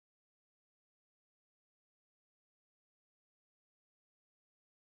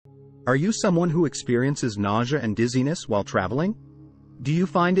Are you someone who experiences nausea and dizziness while traveling? Do you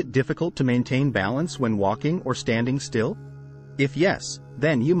find it difficult to maintain balance when walking or standing still? If yes,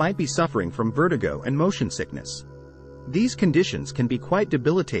 then you might be suffering from vertigo and motion sickness. These conditions can be quite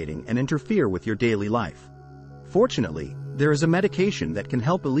debilitating and interfere with your daily life. Fortunately, there is a medication that can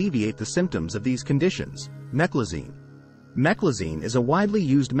help alleviate the symptoms of these conditions: Meclizine. Meclizine is a widely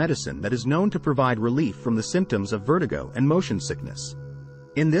used medicine that is known to provide relief from the symptoms of vertigo and motion sickness.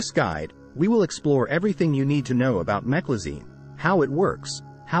 In this guide, we will explore everything you need to know about Meclizine, how it works,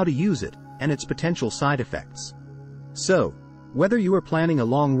 how to use it, and its potential side effects. So, whether you are planning a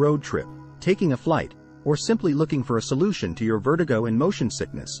long road trip, taking a flight, or simply looking for a solution to your vertigo and motion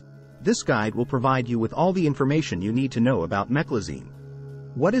sickness, this guide will provide you with all the information you need to know about Meclizine.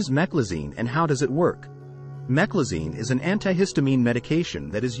 What is Meclizine and how does it work? Meclizine is an antihistamine medication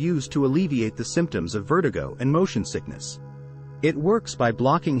that is used to alleviate the symptoms of vertigo and motion sickness. It works by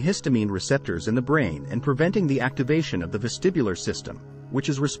blocking histamine receptors in the brain and preventing the activation of the vestibular system, which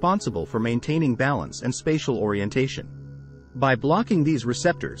is responsible for maintaining balance and spatial orientation. By blocking these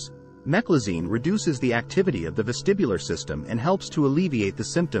receptors, Meclizine reduces the activity of the vestibular system and helps to alleviate the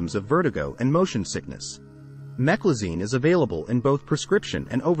symptoms of vertigo and motion sickness. Meclizine is available in both prescription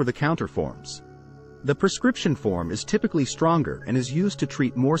and over-the-counter forms. The prescription form is typically stronger and is used to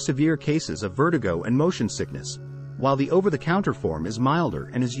treat more severe cases of vertigo and motion sickness, while the over-the-counter form is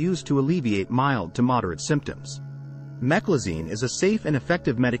milder and is used to alleviate mild to moderate symptoms. Meclizine is a safe and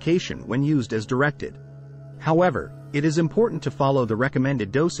effective medication when used as directed. However, it is important to follow the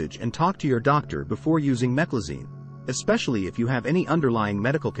recommended dosage and talk to your doctor before using Meclizine, especially if you have any underlying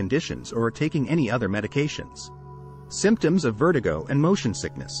medical conditions or are taking any other medications. Symptoms of vertigo and motion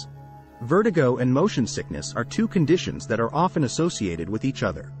sickness. Vertigo and motion sickness are two conditions that are often associated with each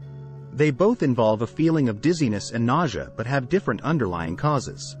other. They both involve a feeling of dizziness and nausea but have different underlying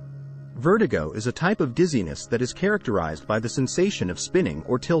causes. Vertigo is a type of dizziness that is characterized by the sensation of spinning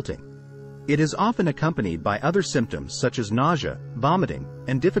or tilting. It is often accompanied by other symptoms such as nausea, vomiting,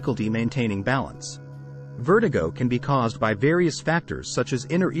 and difficulty maintaining balance. Vertigo can be caused by various factors such as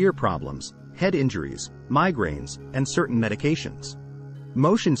inner ear problems, head injuries, migraines, and certain medications.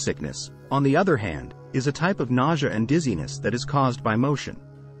 Motion sickness, on the other hand, is a type of nausea and dizziness that is caused by motion.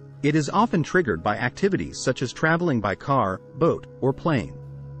 It is often triggered by activities such as traveling by car, boat, or plane.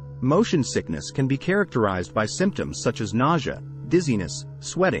 Motion sickness can be characterized by symptoms such as nausea, dizziness,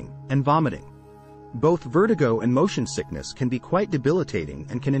 sweating, and vomiting. Both vertigo and motion sickness can be quite debilitating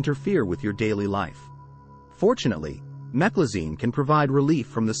and can interfere with your daily life. Fortunately, Meclizine can provide relief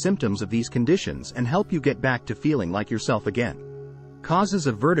from the symptoms of these conditions and help you get back to feeling like yourself again. Causes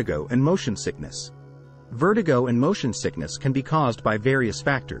of vertigo and motion sickness. Vertigo and motion sickness can be caused by various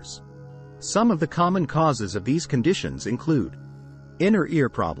factors. Some of the common causes of these conditions include inner ear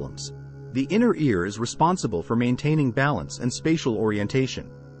problems. The inner ear is responsible for maintaining balance and spatial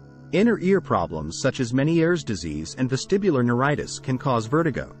orientation. Inner ear problems such as Meniere's disease and vestibular neuritis can cause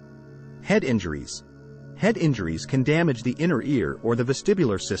vertigo. Head injuries. Head injuries can damage the inner ear or the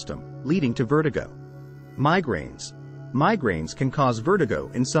vestibular system, leading to vertigo. Migraines. Migraines can cause vertigo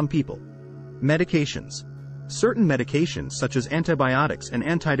in some people. Medications. Certain medications such as antibiotics and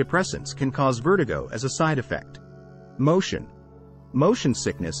antidepressants can cause vertigo as a side effect. Motion. Motion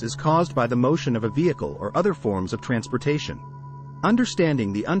sickness is caused by the motion of a vehicle or other forms of transportation.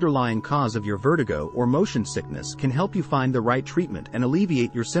 Understanding the underlying cause of your vertigo or motion sickness can help you find the right treatment and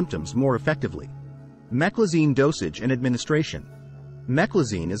alleviate your symptoms more effectively. Meclizine dosage and administration.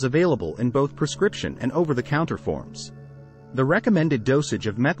 Meclizine is available in both prescription and over-the-counter forms. The recommended dosage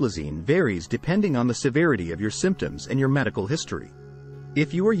of Meclizine varies depending on the severity of your symptoms and your medical history.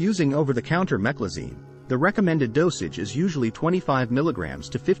 If you are using over-the-counter Meclizine, the recommended dosage is usually 25 mg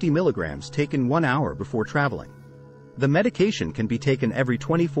to 50 mg taken 1 hour before traveling. The medication can be taken every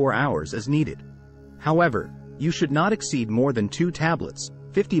 24 hours as needed. However, you should not exceed more than 2 tablets,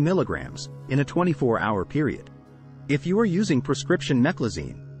 50 mg, in a 24-hour period. If you are using prescription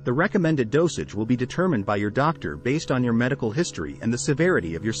Meclizine, the recommended dosage will be determined by your doctor based on your medical history and the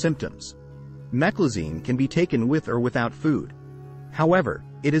severity of your symptoms. Meclizine can be taken with or without food. However,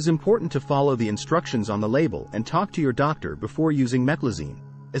 it is important to follow the instructions on the label and talk to your doctor before using Meclizine,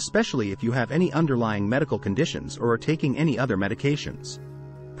 especially if you have any underlying medical conditions or are taking any other medications.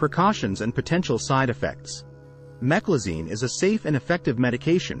 Precautions and potential side effects. Meclizine is a safe and effective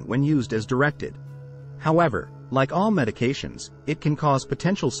medication when used as directed. However, like all medications, it can cause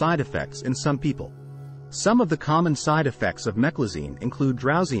potential side effects in some people. Some of the common side effects of Meclizine include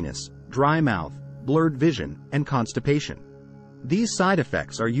drowsiness, dry mouth, blurred vision, and constipation. These side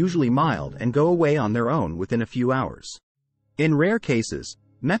effects are usually mild and go away on their own within a few hours. In rare cases,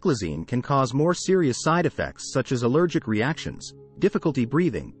 Meclizine can cause more serious side effects such as allergic reactions, difficulty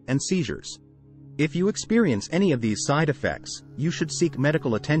breathing, and seizures. If you experience any of these side effects, you should seek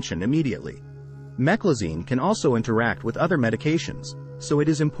medical attention immediately. Meclizine can also interact with other medications, so it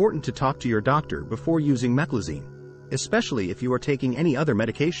is important to talk to your doctor before using meclizine, especially if you are taking any other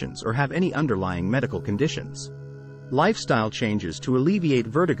medications or have any underlying medical conditions. Lifestyle changes to alleviate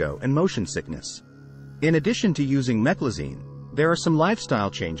vertigo and motion sickness. In addition to using meclizine, there are some lifestyle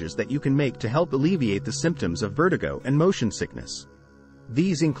changes that you can make to help alleviate the symptoms of vertigo and motion sickness.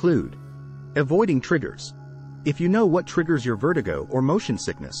 These include avoiding triggers. If you know what triggers your vertigo or motion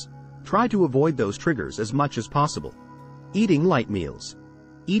sickness, try to avoid those triggers as much as possible. Eating light meals.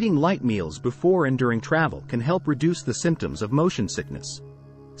 Eating light meals before and during travel can help reduce the symptoms of motion sickness.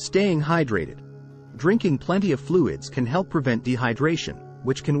 Staying hydrated. Drinking plenty of fluids can help prevent dehydration,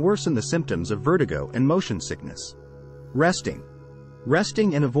 which can worsen the symptoms of vertigo and motion sickness. Resting.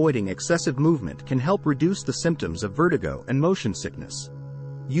 Resting and avoiding excessive movement can help reduce the symptoms of vertigo and motion sickness.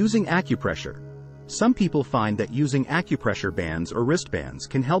 Using acupressure. Some people find that using acupressure bands or wristbands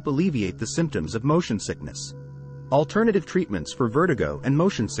can help alleviate the symptoms of motion sickness. Alternative treatments for vertigo and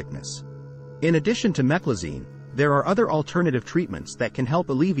motion sickness. In addition to meclizine, there are other alternative treatments that can help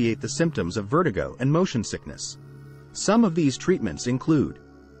alleviate the symptoms of vertigo and motion sickness. Some of these treatments include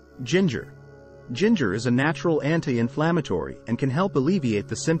ginger. Ginger is a natural anti-inflammatory and can help alleviate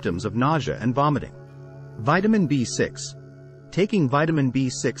the symptoms of nausea and vomiting. Vitamin B6. Taking vitamin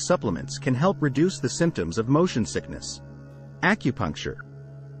B6 supplements can help reduce the symptoms of motion sickness. Acupuncture.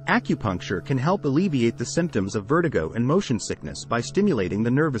 Acupuncture can help alleviate the symptoms of vertigo and motion sickness by stimulating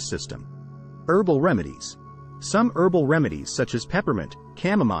the nervous system. Herbal remedies. Some herbal remedies such as peppermint,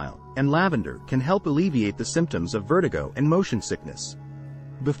 chamomile, and lavender can help alleviate the symptoms of vertigo and motion sickness.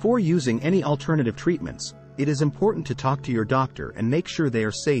 Before using any alternative treatments, it is important to talk to your doctor and make sure they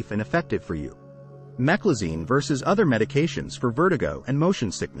are safe and effective for you. Meclizine versus other medications for vertigo and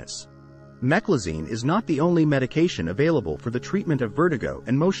motion sickness. Meclizine is not the only medication available for the treatment of vertigo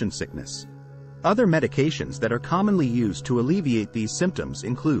and motion sickness. Other medications that are commonly used to alleviate these symptoms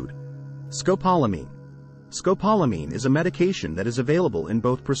include scopolamine. Scopolamine is a medication that is available in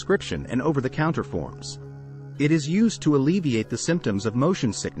both prescription and over-the-counter forms. It is used to alleviate the symptoms of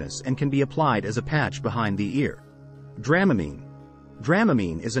motion sickness and can be applied as a patch behind the ear. Dramamine.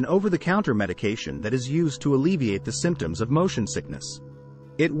 Dramamine is an over-the-counter medication that is used to alleviate the symptoms of motion sickness.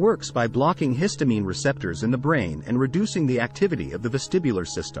 It works by blocking histamine receptors in the brain and reducing the activity of the vestibular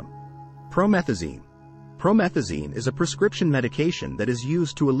system. Promethazine. Promethazine is a prescription medication that is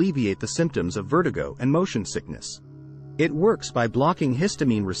used to alleviate the symptoms of vertigo and motion sickness. It works by blocking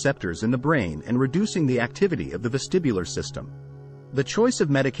histamine receptors in the brain and reducing the activity of the vestibular system. The choice of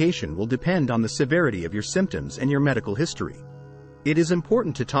medication will depend on the severity of your symptoms and your medical history. It is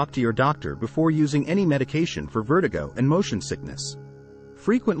important to talk to your doctor before using any medication for vertigo and motion sickness.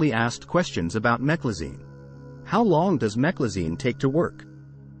 Frequently asked questions about meclizine. How long does meclizine take to work?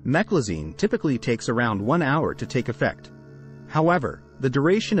 Meclizine typically takes around 1 hour to take effect. However, the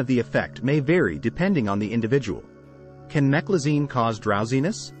duration of the effect may vary depending on the individual. Can meclizine cause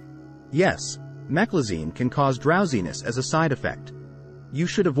drowsiness? Yes, meclizine can cause drowsiness as a side effect. You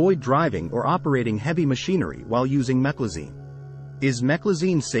should avoid driving or operating heavy machinery while using meclizine. Is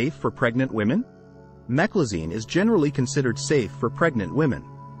meclizine safe for pregnant women? Meclizine is generally considered safe for pregnant women.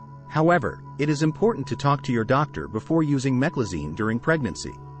 However, it is important to talk to your doctor before using meclizine during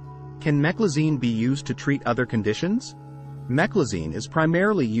pregnancy. Can meclizine be used to treat other conditions? Meclizine is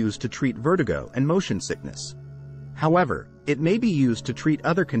primarily used to treat vertigo and motion sickness. However, it may be used to treat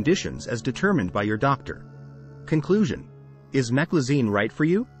other conditions as determined by your doctor. Conclusion: is meclizine right for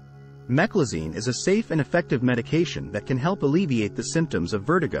you? Meclizine is a safe and effective medication that can help alleviate the symptoms of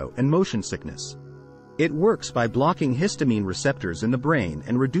vertigo and motion sickness. It works by blocking histamine receptors in the brain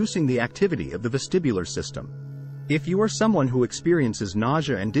and reducing the activity of the vestibular system. If you are someone who experiences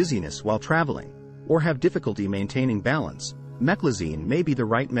nausea and dizziness while traveling, or have difficulty maintaining balance, meclizine may be the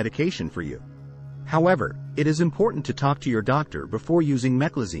right medication for you. However, it is important to talk to your doctor before using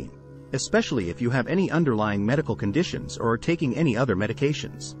meclizine, especially if you have any underlying medical conditions or are taking any other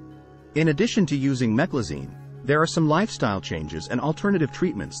medications. In addition to using meclizine, there are some lifestyle changes and alternative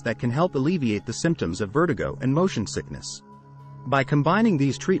treatments that can help alleviate the symptoms of vertigo and motion sickness. By combining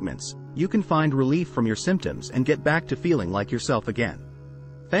these treatments, you can find relief from your symptoms and get back to feeling like yourself again.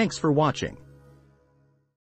 Thanks for watching.